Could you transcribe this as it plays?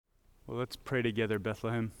Well, let's pray together,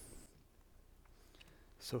 Bethlehem.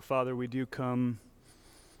 So, Father, we do come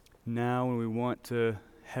now and we want to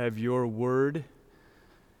have your word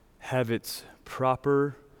have its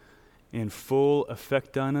proper and full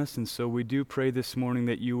effect on us. And so we do pray this morning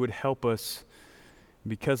that you would help us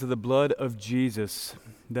because of the blood of Jesus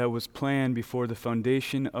that was planned before the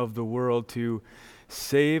foundation of the world to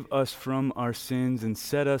save us from our sins and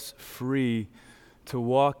set us free to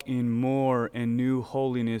walk in more and new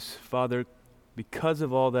holiness. Father, because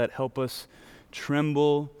of all that, help us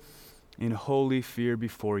tremble in holy fear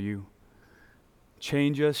before you.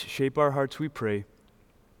 Change us, shape our hearts, we pray.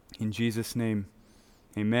 In Jesus' name,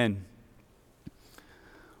 amen.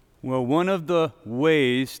 Well, one of the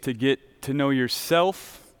ways to get to know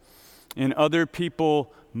yourself and other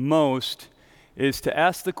people most is to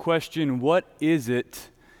ask the question, what is it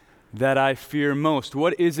that I fear most?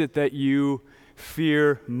 What is it that you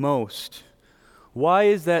fear most? Why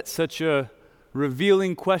is that such a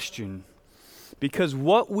revealing question? Because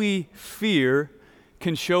what we fear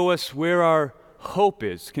can show us where our hope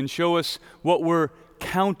is, can show us what we're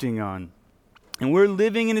counting on. And we're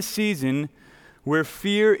living in a season where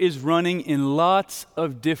fear is running in lots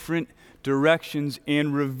of different directions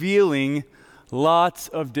and revealing lots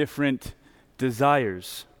of different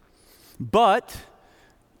desires. But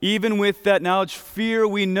even with that knowledge, fear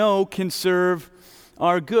we know can serve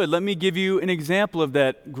our good. Let me give you an example of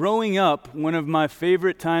that. Growing up, one of my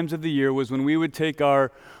favorite times of the year was when we would take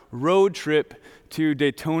our road trip to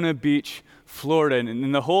Daytona Beach, Florida.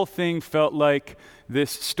 And the whole thing felt like this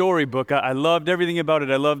storybook. I loved everything about it.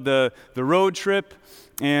 I loved the road trip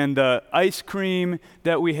and the ice cream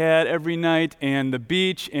that we had every night and the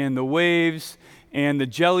beach and the waves and the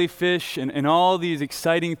jellyfish and all these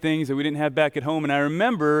exciting things that we didn't have back at home. And I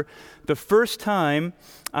remember the first time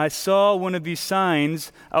I saw one of these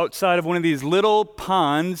signs outside of one of these little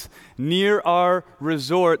ponds near our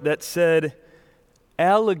resort that said,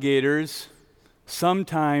 "Alligators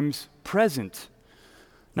sometimes present."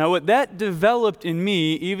 Now, what that developed in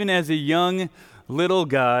me, even as a young little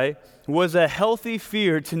guy, was a healthy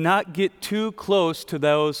fear to not get too close to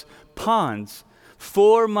those ponds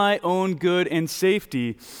for my own good and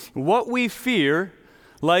safety. What we fear,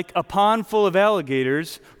 like a pond full of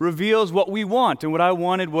alligators, reveals what we want. And what I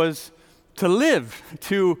wanted was to live,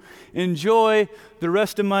 to enjoy the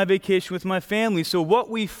rest of my vacation with my family. So what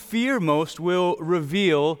we fear most will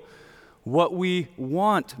reveal what we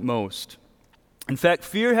want most. In fact,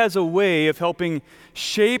 fear has a way of helping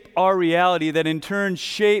shape our reality that in turn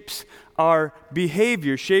shapes our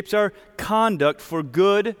behavior, shapes our conduct for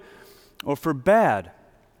good or for bad.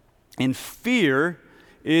 And fear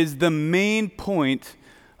is the main point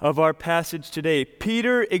of our passage today.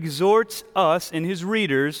 Peter exhorts us and his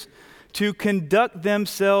readers to conduct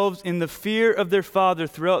themselves in the fear of their Father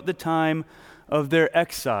throughout the time of their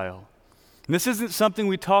exile. And this isn't something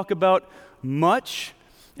we talk about much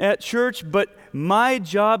at church, but my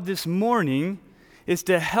job this morning is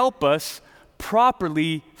to help us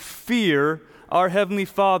properly fear our Heavenly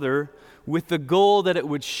Father with the goal that it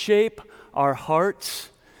would shape our hearts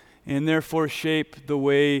and therefore shape the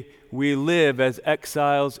way we live as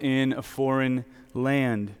exiles in a foreign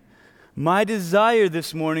land. My desire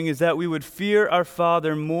this morning is that we would fear our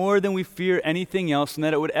Father more than we fear anything else, and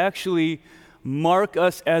that it would actually mark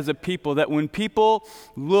us as a people, that when people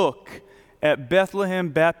look at Bethlehem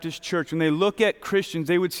Baptist Church, when they look at Christians,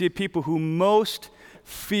 they would see a people who most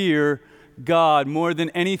fear God more than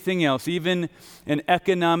anything else, even an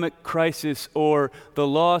economic crisis or the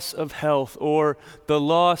loss of health or the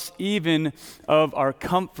loss even of our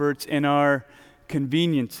comforts and our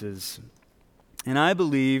conveniences. And I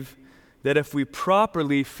believe that if we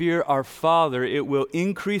properly fear our Father, it will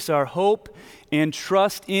increase our hope and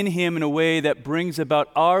trust in Him in a way that brings about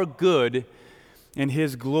our good and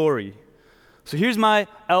His glory. So here's my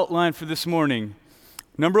outline for this morning.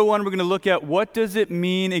 Number one, we're going to look at what does it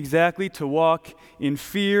mean exactly to walk in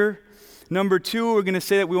fear. Number two, we're going to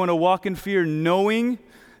say that we want to walk in fear knowing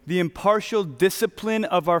the impartial discipline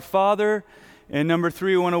of our Father. And number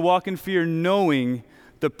three, we want to walk in fear knowing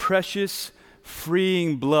the precious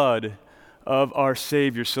freeing blood of our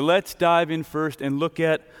Savior. So let's dive in first and look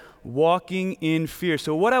at walking in fear.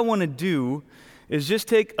 So what I want to do is just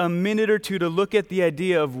take a minute or two to look at the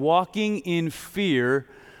idea of walking in fear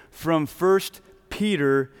from 1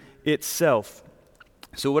 Peter itself.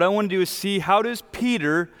 So what I want to do is see, how does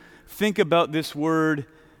Peter think about this word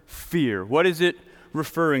fear? What is it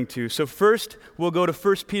referring to? So first, we'll go to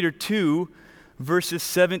 1 Peter 2, verses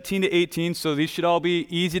 17 to 18. So these should all be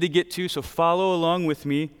easy to get to, so follow along with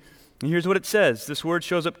me. And here's what it says. This word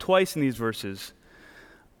shows up twice in these verses.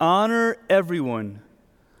 Honor everyone,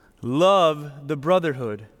 love the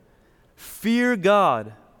brotherhood, fear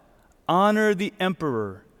God, honor the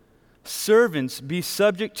emperor. Servants, be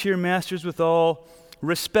subject to your masters with all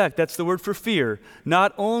respect. That's the word for fear.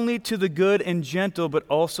 Not only to the good and gentle, but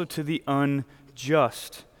also to the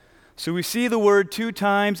unjust. So we see the word 2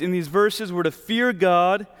 times in these verses. We're to fear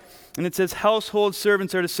God, and it says household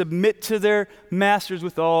servants are to submit to their masters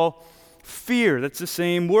with all fear. That's the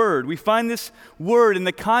same word. We find this word in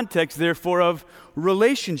the context, therefore, of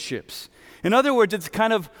relationships. In other words, it's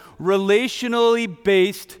kind of relationally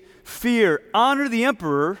based fear. Honor the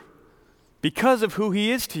emperor because of who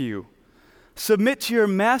he is to you. Submit to your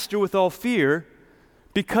master with all fear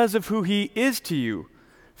because of who he is to you.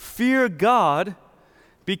 Fear God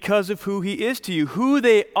because of who he is to you. Who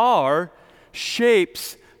they are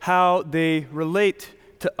shapes how they relate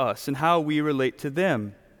to us and how we relate to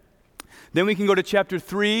them. Then we can go to chapter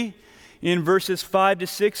 3 in verses 5 to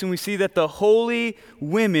 6, and we see that the holy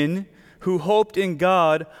women who hoped in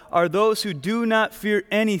God are those who do not fear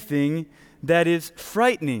anything that is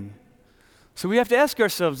frightening. So we have to ask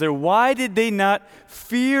ourselves there, why did they not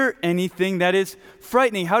fear anything that is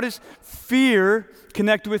frightening? How does fear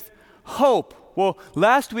connect with hope? Well,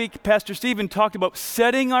 last week, Pastor Stephen talked about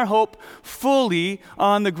setting our hope fully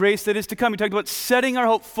on the grace that is to come. He talked about setting our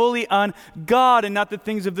hope fully on God and not the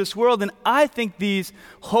things of this world. And I think these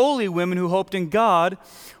holy women who hoped in God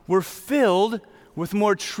were filled with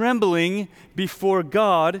more trembling before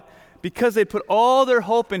God because they put all their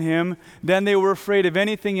hope in him than they were afraid of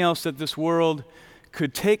anything else that this world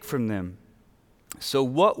could take from them. So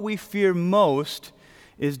what we fear most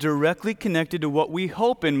is directly connected to what we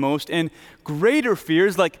hope in most, and greater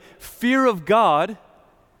fears, like fear of God,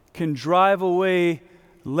 can drive away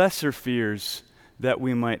lesser fears that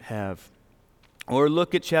we might have. Or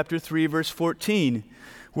look at chapter 3, verse 14,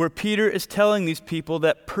 where Peter is telling these people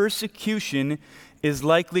that persecution is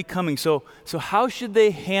likely coming. So how should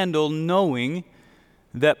they handle knowing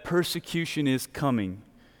that persecution is coming?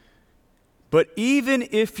 But even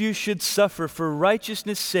if you should suffer for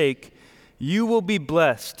righteousness' sake, you will be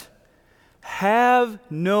blessed. Have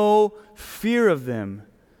no fear of them,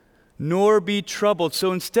 nor be troubled.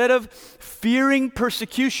 So instead of fearing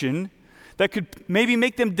persecution that could maybe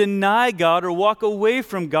make them deny God or walk away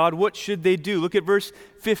from God, what should they do? Look at verse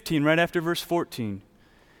 15, right after verse 14.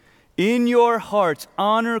 In your hearts,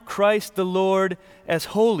 honor Christ the Lord as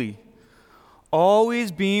holy,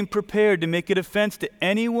 always being prepared to make a defense to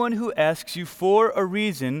anyone who asks you for a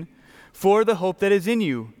reason for the hope that is in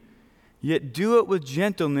you. Yet do it with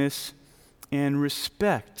gentleness and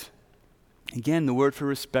respect. Again, the word for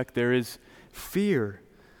respect there is fear.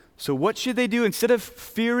 So what should they do? Instead of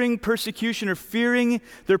fearing persecution or fearing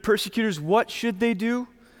their persecutors, what should they do?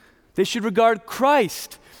 They should regard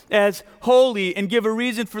Christ as holy and give a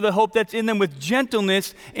reason for the hope that's in them with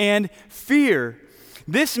gentleness and fear.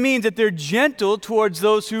 This means that they're gentle towards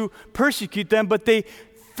those who persecute them, but they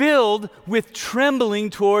filled with trembling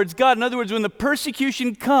towards God. In other words, when the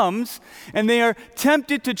persecution comes and they are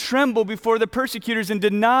tempted to tremble before the persecutors and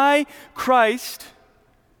deny Christ,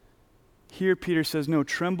 here Peter says, no,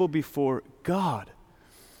 tremble before God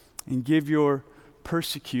and give your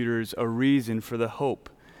persecutors a reason for the hope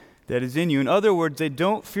that is in you. In other words, they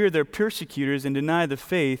don't fear their persecutors and deny the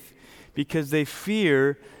faith because they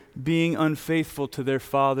fear being unfaithful to their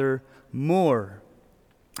Father more.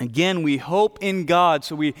 Again, we hope in God,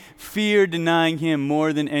 so we fear denying him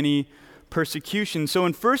more than any persecution. So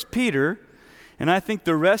in 1 Peter, and I think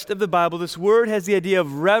the rest of the Bible, this word has the idea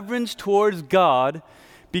of reverence towards God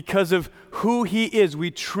because of who he is. We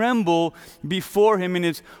tremble before him in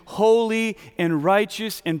his holy and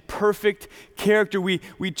righteous and perfect character. We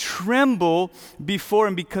tremble before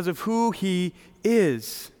him because of who he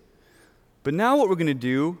is. But now what we're going to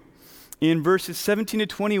do in verses 17 to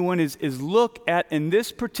 21 is look at, in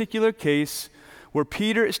this particular case, where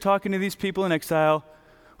Peter is talking to these people in exile,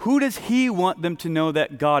 who does he want them to know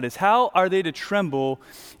that God is? How are they to tremble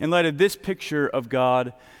in light of this picture of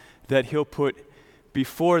God that he'll put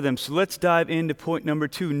before them? So let's dive into point number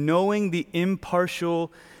 2, knowing the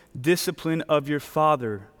impartial discipline of your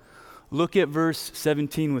Father. Look at verse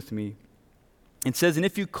 17 with me. It says, and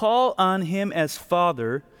if you call on him as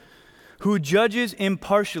Father, who judges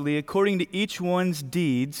impartially according to each one's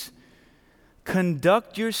deeds,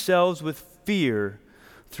 conduct yourselves with fear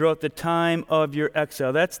throughout the time of your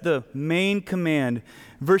exile. That's the main command.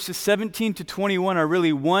 Verses 17 to 21 are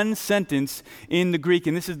really one sentence in the Greek,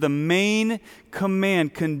 and this is the main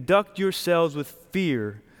command. Conduct yourselves with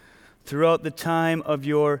fear throughout the time of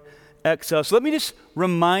your exile. So let me just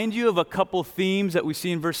remind you of a couple themes that we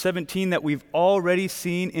see in verse 17 that we've already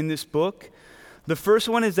seen in this book. The first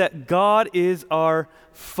one is that God is our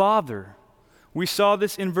Father. We saw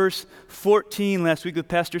this in verse 14 last week with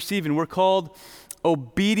Pastor Stephen. We're called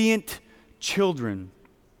obedient children.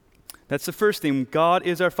 That's the first theme. God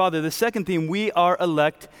is our Father. The second theme, we are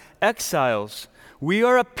elect exiles. We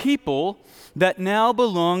are a people that now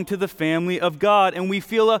belong to the family of God, and we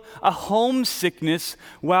feel a homesickness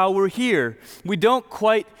while we're here. We don't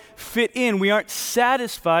quite fit in. We aren't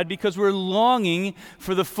satisfied because we're longing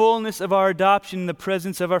for the fullness of our adoption in the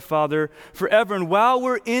presence of our Father forever. And while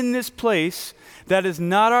we're in this place that is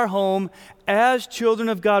not our home, as children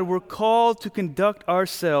of God, we're called to conduct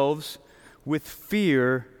ourselves with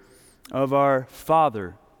fear of our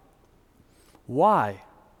Father. Why?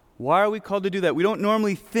 Why are we called to do that? We don't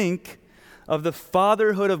normally think of the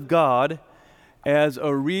fatherhood of God as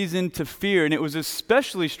a reason to fear. And it was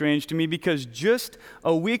especially strange to me because just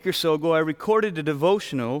a week or so ago, I recorded a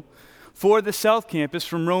devotional for the South Campus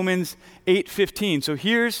from Romans 8:15. So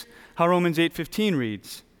here's how Romans 8:15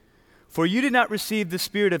 reads. For you did not receive the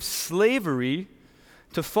spirit of slavery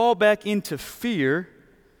to fall back into fear,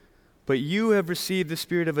 but you have received the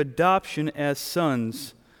spirit of adoption as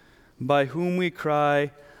sons, by whom we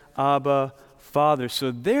cry, Abba, Father.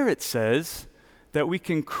 So there it says that we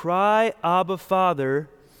can cry, Abba, Father,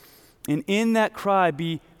 and in that cry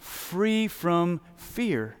be free from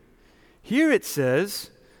fear. Here it says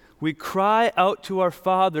we cry out to our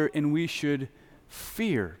Father and we should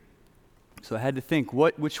fear. So I had to think,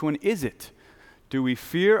 which one is it? Do we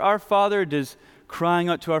fear our Father? Or does crying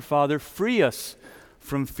out to our Father free us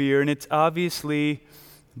from fear? And it's obviously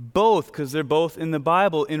both, because they're both in the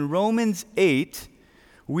Bible. In Romans 8,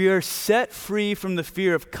 we are set free from the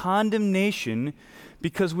fear of condemnation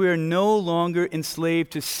because we are no longer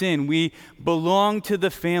enslaved to sin. We belong to the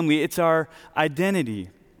family. It's our identity.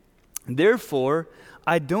 Therefore,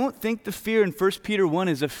 I don't think the fear in 1 Peter 1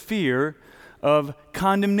 is a fear of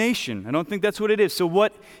condemnation. I don't think that's what it is. So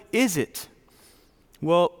what is it?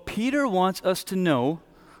 Well, Peter wants us to know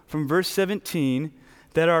from verse 17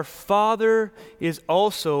 that our Father is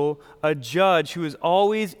also a judge who is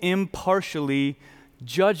always impartially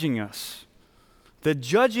judging us. The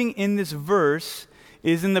judging in this verse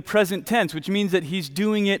is in the present tense, which means that he's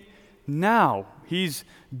doing it now. He's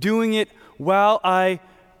doing it while I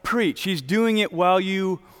preach. He's doing it while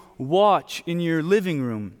you watch in your living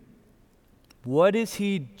room. What is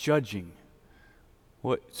he judging?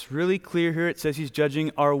 What's really clear here, it says he's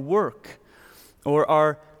judging our work or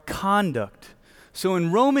our conduct. So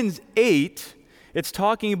in Romans 8, it's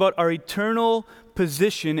talking about our eternal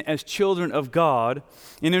position as children of God.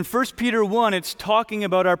 And in 1 Peter 1, it's talking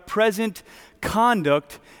about our present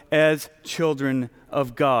conduct as children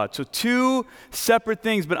of God. So two separate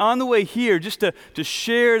things. But on the way here, just to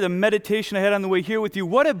share the meditation I had on the way here with you,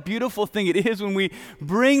 what a beautiful thing it is when we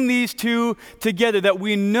bring these two together, that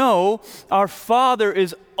we know our Father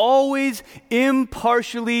is always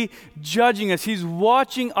impartially judging us. He's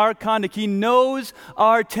watching our conduct. He knows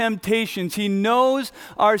our temptations. He knows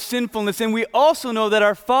our sinfulness. And we also know that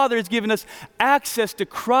our Father has given us access to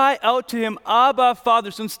cry out to Him, Abba, Father.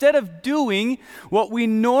 So instead of doing what we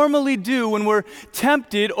normally do when we're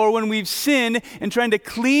tempted or when we've sinned and trying to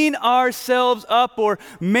clean ourselves up or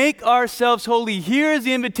make ourselves holy, here's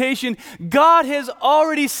the invitation. God has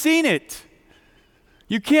already seen it.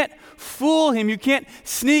 You can't fool Him. You can't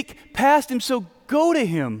sneak past Him. So go to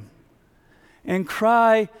Him and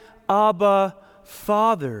cry, Abba,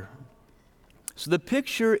 Father. So the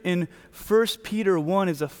picture in 1 Peter 1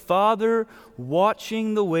 is a father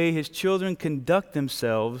watching the way his children conduct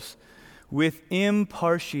themselves with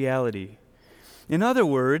impartiality. In other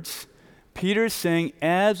words, Peter is saying,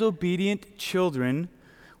 as obedient children,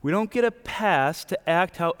 we don't get a pass to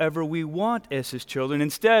act however we want as his children.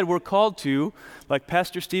 Instead, we're called to, like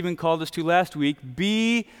Pastor Stephen called us to last week,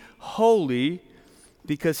 be holy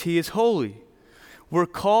because he is holy. We're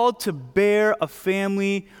called to bear a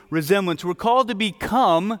family resemblance. We're called to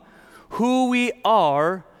become who we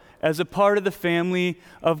are as a part of the family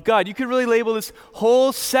of God. You could really label this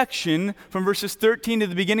whole section from verses 13 to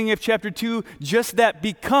the beginning of chapter 2 just that.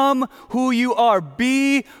 Become who you are.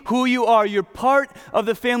 Be who you are. You're part of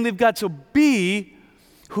the family of God. So be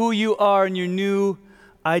who you are in your new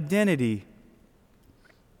identity.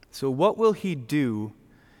 So what will he do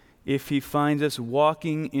if he finds us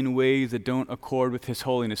walking in ways that don't accord with his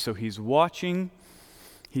holiness? So he's watching,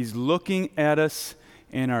 he's looking at us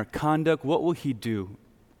and our conduct. What will he do?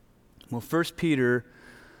 Well, 1 Peter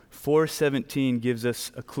 4:17 gives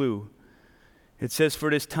us a clue. It says, for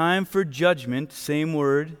it is time for judgment, same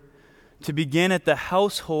word, to begin at the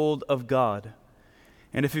household of God.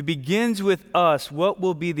 And if it begins with us, what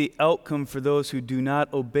will be the outcome for those who do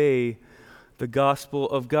not obey the gospel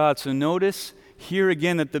of God. So notice here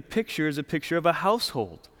again that the picture is a picture of a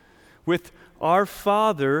household with our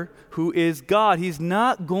Father who is God. He's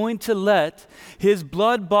not going to let his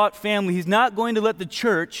blood-bought family, he's not going to let the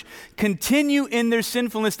church continue in their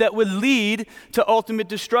sinfulness that would lead to ultimate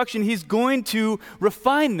destruction. He's going to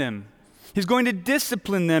refine them. He's going to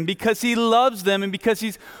discipline them because he loves them and because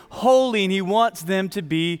he's holy and he wants them to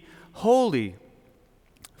be holy.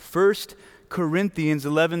 1 Corinthians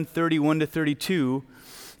 11:31-32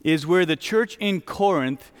 is where the church in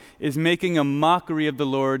Corinth is making a mockery of the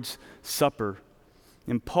Lord's Supper.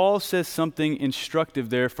 And Paul says something instructive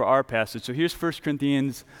there for our passage. So here's 1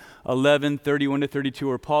 Corinthians 11:31-32,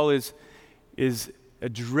 where Paul is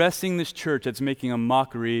addressing this church that's making a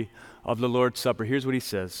mockery of the Lord's Supper. Here's what he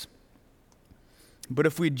says. But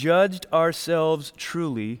if we judged ourselves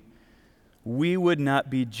truly, we would not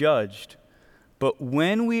be judged. But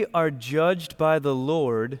when we are judged by the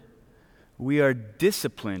Lord, we are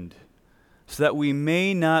disciplined so that we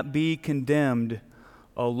may not be condemned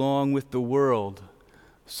along with the world.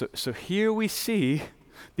 So here we see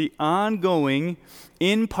the ongoing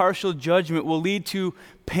impartial judgment will lead to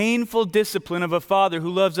painful discipline of a father who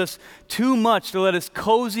loves us too much to let us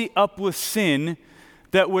cozy up with sin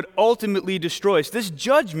that would ultimately destroy us. This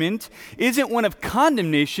judgment isn't one of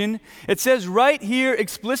condemnation. It says right here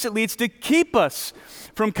explicitly it's to keep us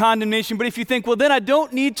from condemnation. But if you think, well, then I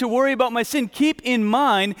don't need to worry about my sin, keep in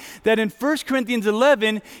mind that in 1 Corinthians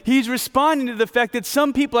 11, he's responding to the fact that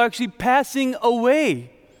some people are actually passing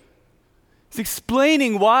away. He's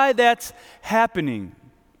explaining why that's happening.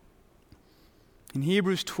 In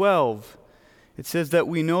Hebrews 12, it says that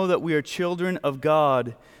we know that we are children of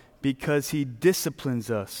God because he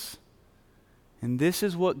disciplines us. And this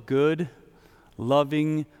is what good,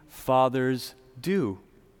 loving fathers do.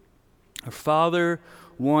 Our Father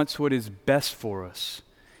wants what is best for us.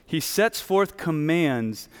 He sets forth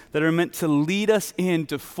commands that are meant to lead us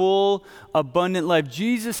into full, abundant life.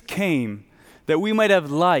 Jesus came that we might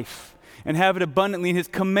have life and have it abundantly. And his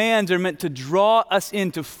commands are meant to draw us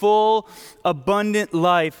into full, abundant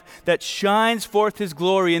life that shines forth his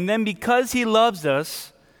glory. And then because he loves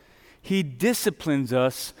us, he disciplines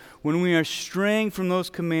us when we are straying from those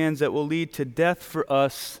commands that will lead to death for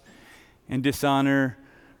us and dishonor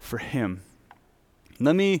for him.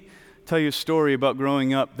 Let me tell you a story about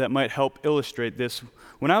growing up that might help illustrate this.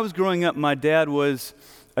 When I was growing up, my dad was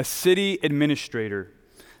a city administrator.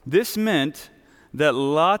 This meant that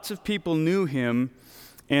lots of people knew him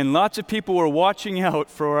and lots of people were watching out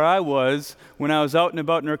for where I was when I was out and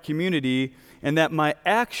about in our community, and that my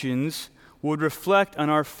actions would reflect on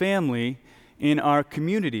our family in our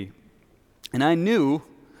community. And I knew,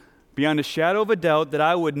 beyond a shadow of a doubt, that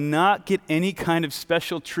I would not get any kind of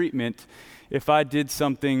special treatment if I did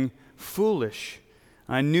something foolish.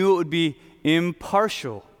 I knew it would be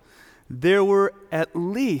impartial. There were at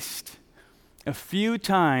least a few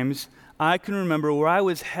times I can remember where I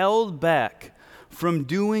was held back from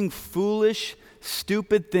doing foolish,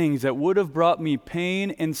 stupid things that would have brought me pain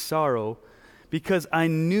and sorrow because I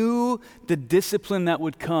knew the discipline that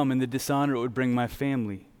would come and the dishonor it would bring my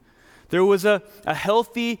family. There was a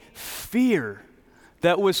healthy fear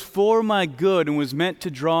that was for my good and was meant to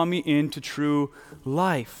draw me into true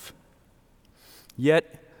life.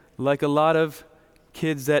 Yet, like a lot of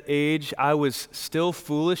kids that age, I was still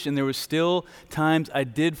foolish, and there were still times I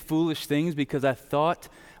did foolish things because I thought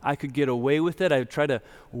I could get away with it. I would try to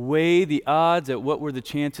weigh the odds at what were the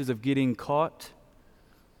chances of getting caught.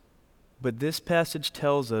 But this passage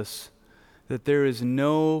tells us that there is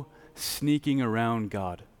no sneaking around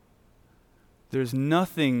God. There's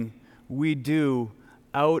nothing we do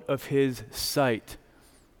out of his sight.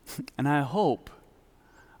 And I hope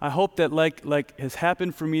that like has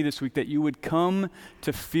happened for me this week, that you would come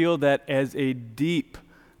to feel that as a deep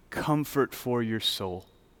comfort for your soul.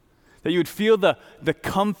 That you would feel the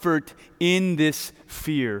comfort in this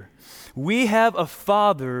fear. We have a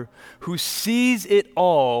Father who sees it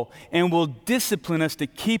all and will discipline us to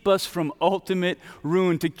keep us from ultimate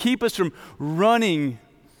ruin, to keep us from running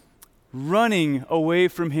away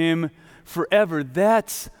from him forever.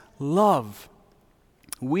 That's love.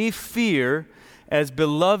 We fear as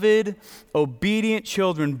beloved, obedient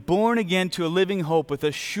children, born again to a living hope with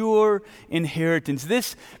a sure inheritance.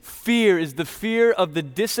 This fear is the fear of the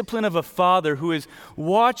discipline of a father who is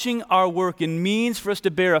watching our work and means for us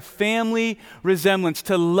to bear a family resemblance,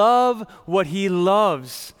 to love what he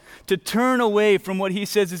loves, to turn away from what he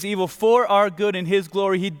says is evil for our good and his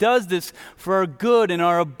glory. He does this for our good and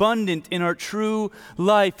our abundant in our true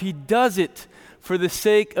life. He does it for the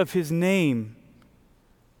sake of his name.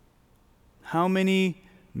 How many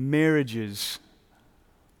marriages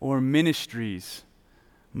or ministries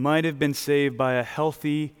might have been saved by a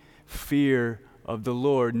healthy fear of the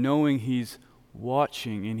Lord, knowing He's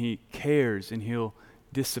watching and He cares and He'll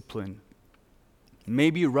discipline.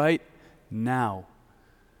 Maybe right now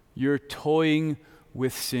you're toying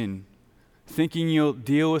with sin, thinking you'll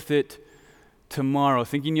deal with it tomorrow,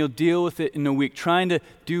 thinking you'll deal with it in a week, trying to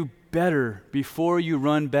do better before you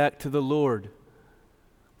run back to the Lord.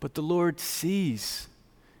 But the Lord sees,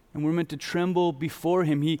 and we're meant to tremble before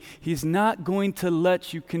Him. He's not going to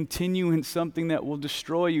let you continue in something that will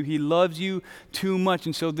destroy you. He loves you too much.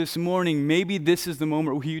 And so this morning, maybe this is the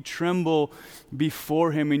moment where you tremble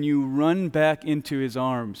before Him and you run back into His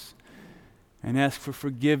arms and ask for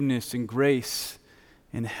forgiveness and grace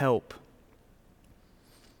and help.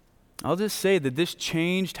 I'll just say that this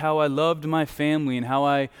changed how I loved my family and how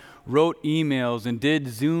I wrote emails and did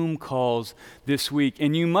Zoom calls this week.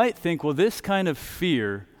 And you might think, well, this kind of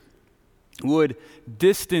fear would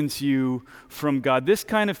distance you from God. This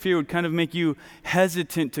kind of fear would kind of make you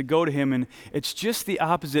hesitant to go to Him. And it's just the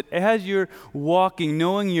opposite. As you're walking,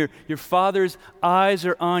 knowing your Father's eyes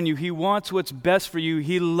are on you, He wants what's best for you.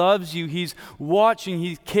 He loves you. He's watching.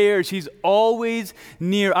 He cares. He's always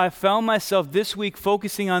near. I found myself this week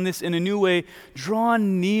focusing on this in a new way,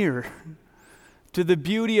 drawn near to the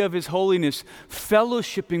beauty of His holiness,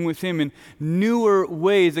 fellowshipping with Him in newer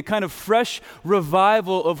ways, a kind of fresh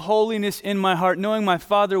revival of holiness in my heart, knowing my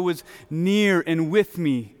Father was near and with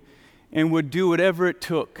me and would do whatever it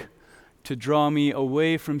took to draw me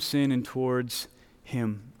away from sin and towards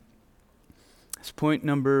Him. That's point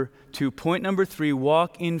number 2. Point number 3,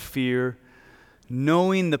 walk in fear,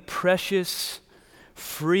 knowing the precious,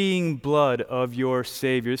 freeing blood of your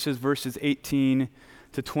Savior. This is verses 18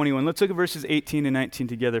 to 21. Let's look at verses 18 and 19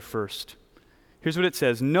 together first. Here's what it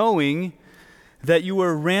says. Knowing that you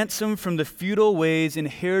were ransomed from the futile ways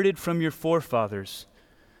inherited from your forefathers,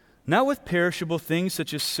 not with perishable things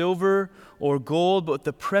such as silver or gold, but with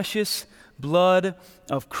the precious blood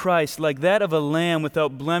of Christ, like that of a lamb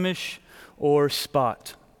without blemish or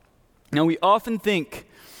spot. Now, we often think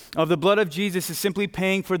of the blood of Jesus as simply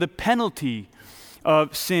paying for the penalty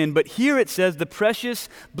of sin. But here it says the precious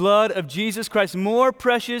blood of Jesus Christ, more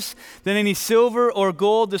precious than any silver or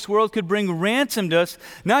gold this world could bring, ransomed us,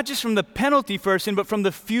 not just from the penalty for our sin, but from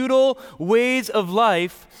the futile ways of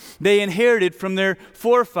life they inherited from their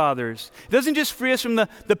forefathers. It doesn't just free us from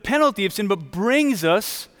the penalty of sin, but brings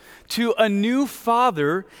us to a new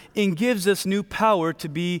Father and gives us new power to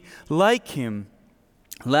be like Him.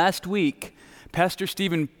 Last week, Pastor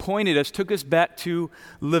Stephen took us back to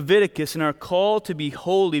Leviticus and our call to be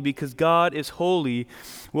holy because God is holy.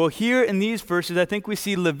 Well, here in these verses, I think we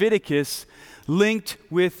see Leviticus linked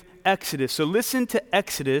with Exodus. So listen to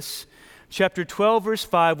Exodus chapter 12, verse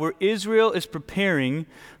 5, where Israel is preparing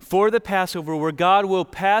for the Passover, where God will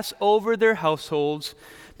pass over their households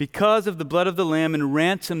because of the blood of the Lamb and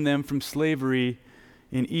ransom them from slavery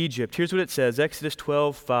in Egypt. Here's what it says, Exodus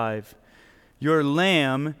 12, 5. Your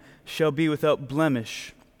lamb shall be without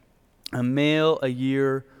blemish, a male a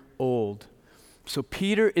year old. So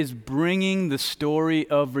Peter is bringing the story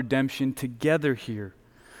of redemption together here.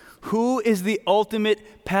 Who is the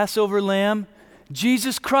ultimate Passover lamb?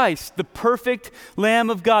 Jesus Christ, the perfect Lamb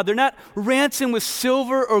of God. They're not ransomed with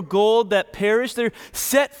silver or gold that perish. They're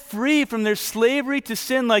set free from their slavery to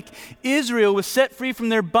sin, like Israel was set free from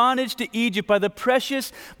their bondage to Egypt by the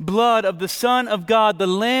precious blood of the Son of God, the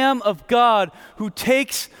Lamb of God who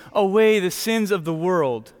takes away the sins of the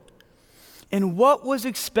world. And what was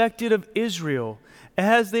expected of Israel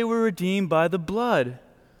as they were redeemed by the blood?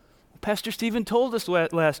 Pastor Stephen told us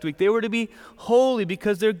last week they were to be holy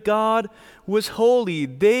because their God was holy.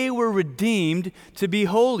 They were redeemed to be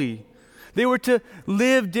holy. They were to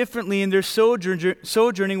live differently in their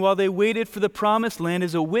sojourning while they waited for the promised land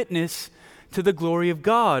as a witness to the glory of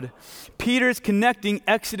God. Peter is connecting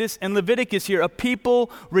Exodus and Leviticus here, a people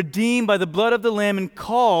redeemed by the blood of the Lamb and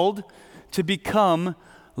called to become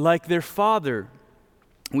like their Father.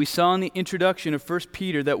 We saw in the introduction of 1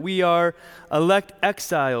 Peter that we are elect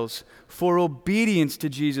exiles for obedience to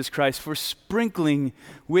Jesus Christ, for sprinkling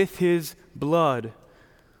with His blood.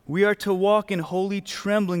 We are to walk in holy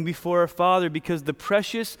trembling before our Father because the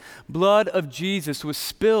precious blood of Jesus was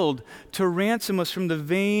spilled to ransom us from the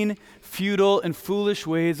vain, futile, and foolish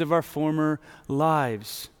ways of our former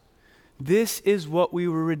lives. This is what we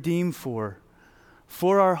were redeemed for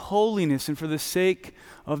our holiness and for the sake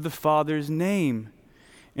of the Father's name.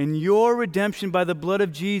 And your redemption by the blood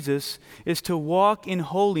of Jesus is to walk in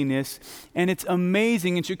holiness, and it's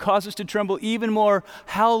amazing and should cause us to tremble even more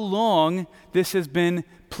how long this has been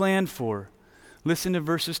planned for. Listen to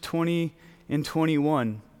verses 20 and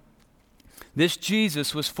 21. This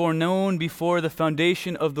Jesus was foreknown before the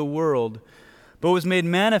foundation of the world, but was made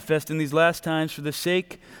manifest in these last times for the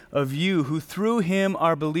sake of you, who through him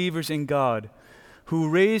are believers in God, who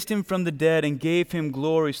raised him from the dead and gave him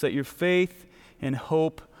glory, so that your faith and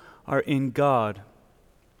hope are in God.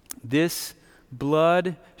 This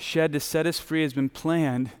blood shed to set us free has been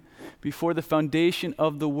planned before the foundation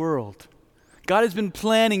of the world. God has been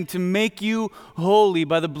planning to make you holy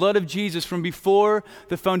by the blood of Jesus from before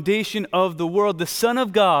the foundation of the world. The Son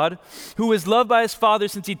of God, who is loved by his Father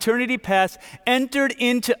since eternity past, entered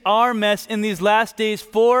into our mess in these last days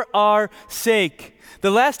for our sake.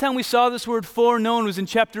 The last time we saw this word foreknown was in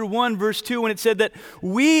chapter 1, verse 2, when it said that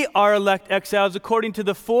we are elect exiles according to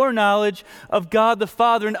the foreknowledge of God the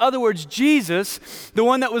Father. In other words, Jesus, the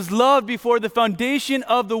one that was loved before the foundation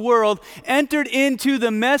of the world, entered into the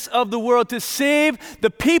mess of the world to save the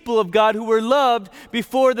people of God who were loved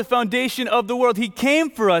before the foundation of the world. He came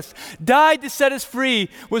for us, died to set us free,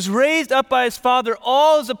 was raised up by his Father,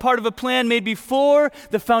 all as a part of a plan made before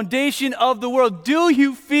the foundation of the world. Do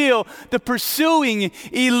you feel the pursuing,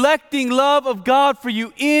 electing love of God for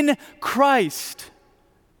you in Christ?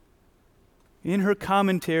 In her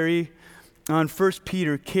commentary on 1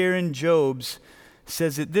 Peter, Karen Jobes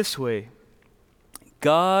says it this way: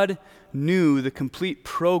 God knew the complete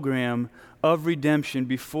program of redemption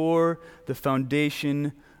before the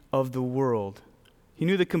foundation of the world. He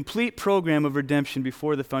knew the complete program of redemption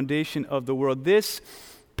before the foundation of the world. This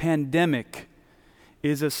pandemic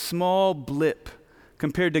is a small blip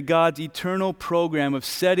compared to God's eternal program of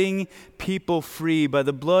setting people free by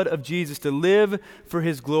the blood of Jesus to live for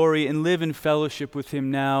his glory and live in fellowship with him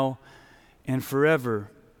now and forever.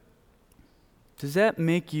 Does that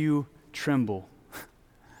make you tremble?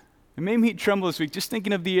 It made me tremble this week just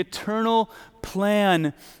thinking of the eternal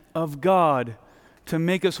plan of God to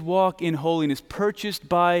make us walk in holiness, purchased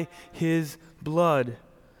by his blood.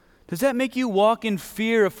 Does that make you walk in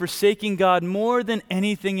fear of forsaking God more than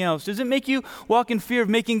anything else? Does it make you walk in fear of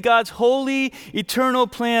making God's holy, eternal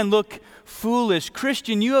plan look foolish?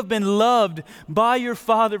 Christian, you have been loved by your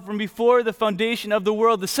Father from before the foundation of the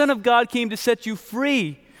world. The Son of God came to set you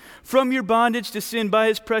free from your bondage to sin by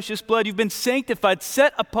his precious blood. You've been sanctified,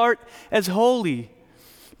 set apart as holy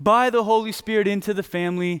by the Holy Spirit into the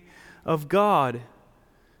family of God.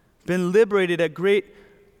 Been liberated at great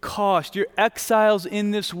cost. You're exiles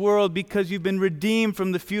in this world because you've been redeemed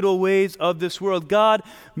from the futile ways of this world. God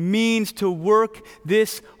means to work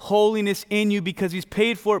this holiness in you because he's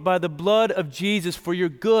paid for it by the blood of Jesus for your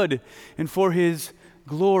good and for his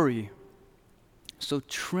glory. So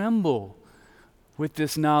tremble with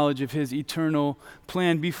this knowledge of his eternal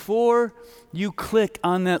plan before you click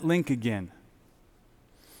on that link again.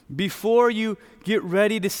 Before you get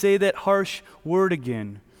ready to say that harsh word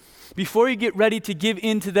again. Before you get ready to give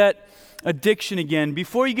in to that addiction again,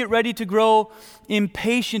 before you get ready to grow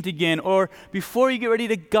impatient again, or before you get ready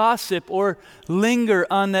to gossip or linger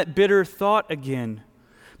on that bitter thought again,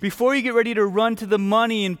 before you get ready to run to the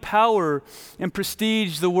money and power and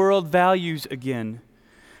prestige the world values again,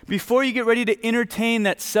 before you get ready to entertain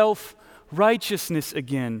that self-righteousness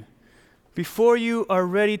again, before you are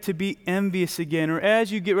ready to be envious again, or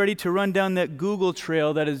as you get ready to run down that Google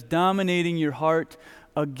trail that is dominating your heart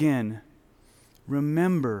again,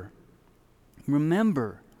 remember,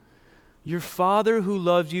 your Father who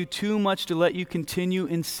loves you too much to let you continue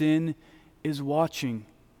in sin is watching.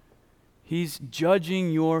 He's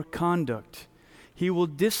judging your conduct. He will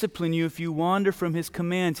discipline you if you wander from his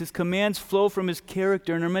commands. His commands flow from his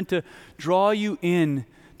character and are meant to draw you in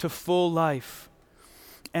to full life.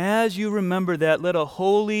 As you remember that, let a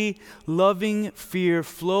holy, loving fear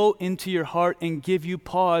flow into your heart and give you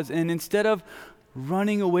pause. And instead of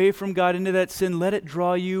running away from God into that sin, let it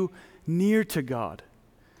draw you near to God.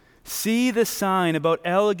 See the sign about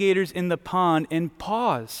alligators in the pond and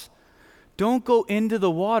pause. Don't go into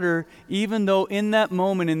the water even though in that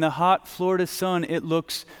moment in the hot Florida sun it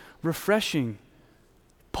looks refreshing.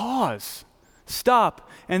 Pause. Stop,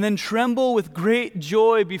 and then tremble with great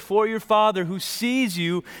joy before your Father who sees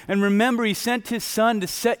you, and remember he sent his Son to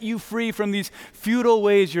set you free from these futile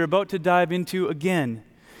ways you're about to dive into again.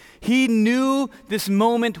 He knew this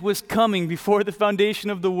moment was coming before the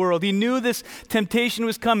foundation of the world. He knew this temptation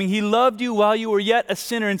was coming. He loved you while you were yet a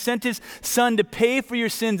sinner and sent his Son to pay for your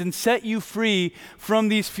sins and set you free from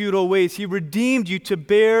these futile ways. He redeemed you to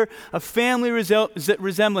bear a family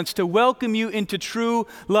resemblance, to welcome you into true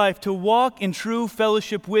life, to walk in true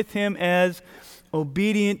fellowship with him as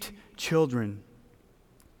obedient children.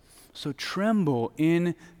 So tremble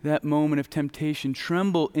in that moment of temptation.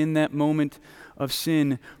 Tremble in that moment of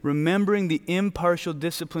sin, remembering the impartial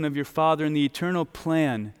discipline of your Father and the eternal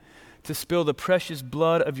plan to spill the precious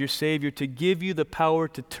blood of your Savior, to give you the power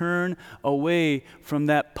to turn away from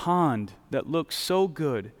that pond that looks so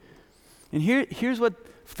good. And here's what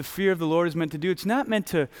the fear of the Lord is meant to do. It's not meant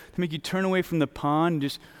to make you turn away from the pond and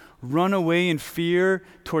just run away in fear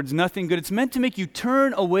towards nothing good. It's meant to make you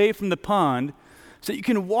turn away from the pond so that you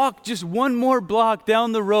can walk just one more block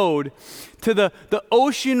down the road to the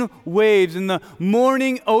ocean waves and the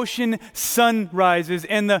morning ocean sunrises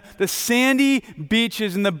and the sandy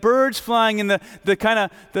beaches and the birds flying and the kind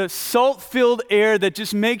of the salt-filled air that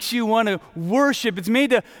just makes you want to worship. It's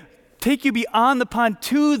made to take you beyond the pond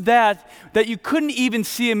to that you couldn't even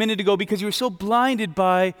see a minute ago because you were so blinded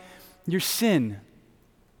by your sin.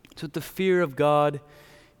 That's what the fear of God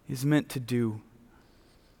is meant to do.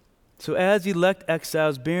 So as elect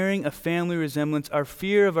exiles bearing a family resemblance, our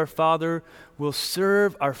fear of our Father will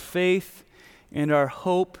serve our faith and our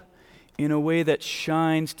hope in a way that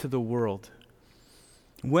shines to the world.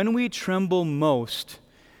 When we tremble most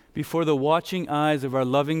before the watching eyes of our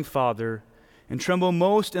loving Father, and tremble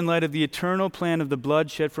most in light of the eternal plan of the blood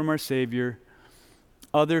shed from our Savior,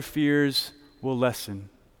 other fears will lessen.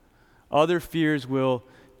 Other fears will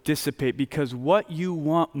dissipate, because what you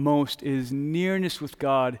want most is nearness with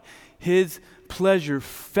God, His pleasure,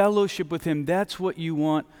 fellowship with Him. That's what you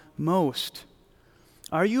want most.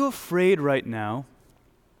 Are you afraid right now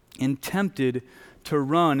and tempted to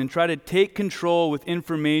run and try to take control with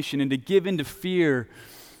information and to give in to fear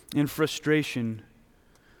and frustration?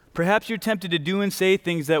 Perhaps you're tempted to do and say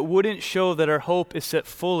things that wouldn't show that our hope is set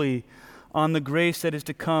fully on the grace that is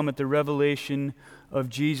to come at the revelation of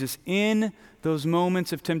Jesus. In those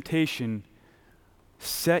moments of temptation,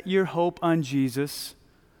 set your hope on Jesus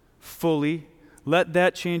fully. Let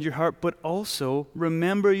that change your heart, but also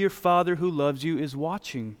remember your Father who loves you is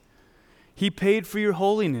watching. He paid for your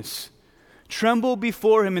holiness. Tremble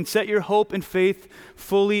before Him and set your hope and faith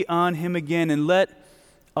fully on Him again, and let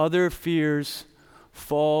other fears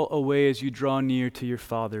fall away as you draw near to your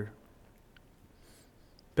Father.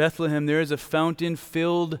 Bethlehem, there is a fountain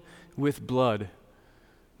filled with blood,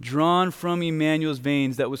 drawn from Emmanuel's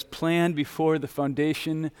veins, that was planned before the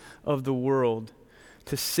foundation of the world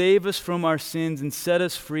to save us from our sins and set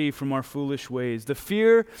us free from our foolish ways. The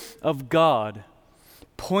fear of God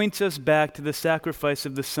points us back to the sacrifice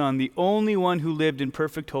of the Son, the only one who lived in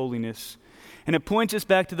perfect holiness. And it points us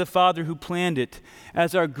back to the Father who planned it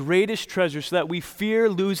as our greatest treasure, so that we fear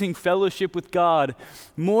losing fellowship with God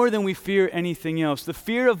more than we fear anything else. The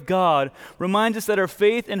fear of God reminds us that our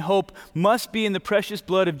faith and hope must be in the precious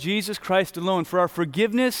blood of Jesus Christ alone for our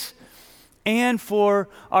forgiveness and for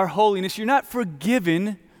our holiness. You're not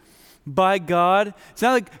forgiven by God. It's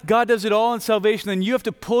not like God does it all in salvation, then you have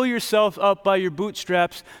to pull yourself up by your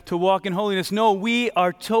bootstraps to walk in holiness. No, we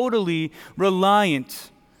are totally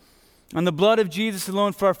reliant on the blood of Jesus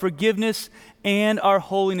alone for our forgiveness and our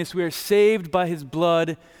holiness. We are saved by His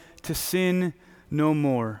blood to sin no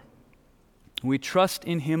more. We trust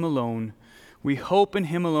in Him alone. We hope in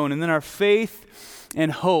Him alone. And then our faith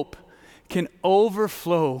and hope can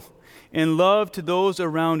overflow in love to those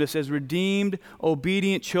around us as redeemed,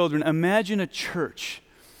 obedient children. Imagine a church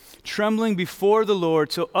trembling before the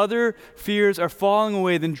Lord, so other fears are falling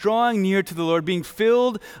away, then drawing near to the Lord, being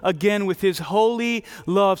filled again with His holy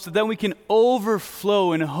love, so that we can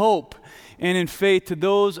overflow in hope and in faith to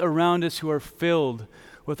those around us who are filled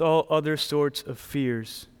with all other sorts of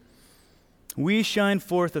fears. We shine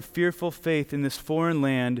forth a fearful faith in this foreign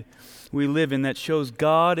land we live in that shows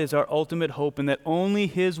God is our ultimate hope, and that only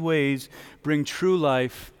His ways bring true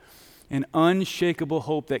life and unshakable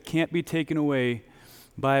hope that can't be taken away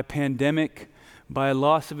by a pandemic, by a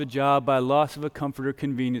loss of a job, by a loss of a comfort or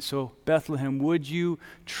convenience. So Bethlehem, would you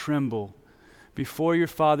tremble before your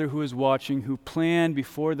Father who is watching, who planned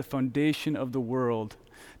before the foundation of the world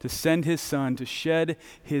to send His Son to shed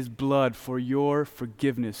His blood for your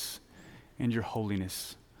forgiveness and your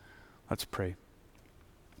holiness. Let's pray.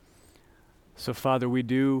 So Father, we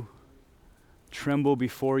do tremble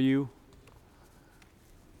before you.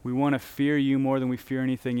 We want to fear you more than we fear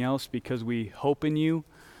anything else, because we hope in you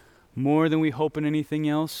more than we hope in anything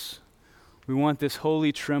else. We want this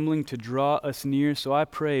holy trembling to draw us near. So I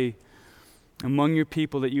pray among your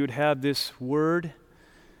people that you would have this word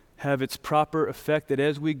have its proper effect, that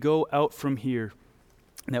as we go out from here,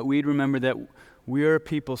 that we'd remember that we are a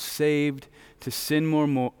people saved to sin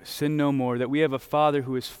no more, that we have a Father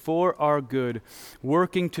who is for our good,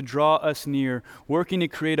 working to draw us near, working to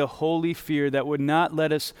create a holy fear that would not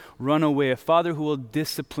let us run away, a Father who will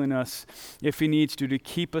discipline us if He needs to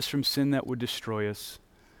keep us from sin that would destroy us.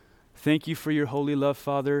 Thank you for your holy love,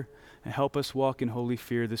 Father, and help us walk in holy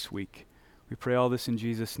fear this week. We pray all this in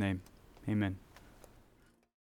Jesus' name. Amen.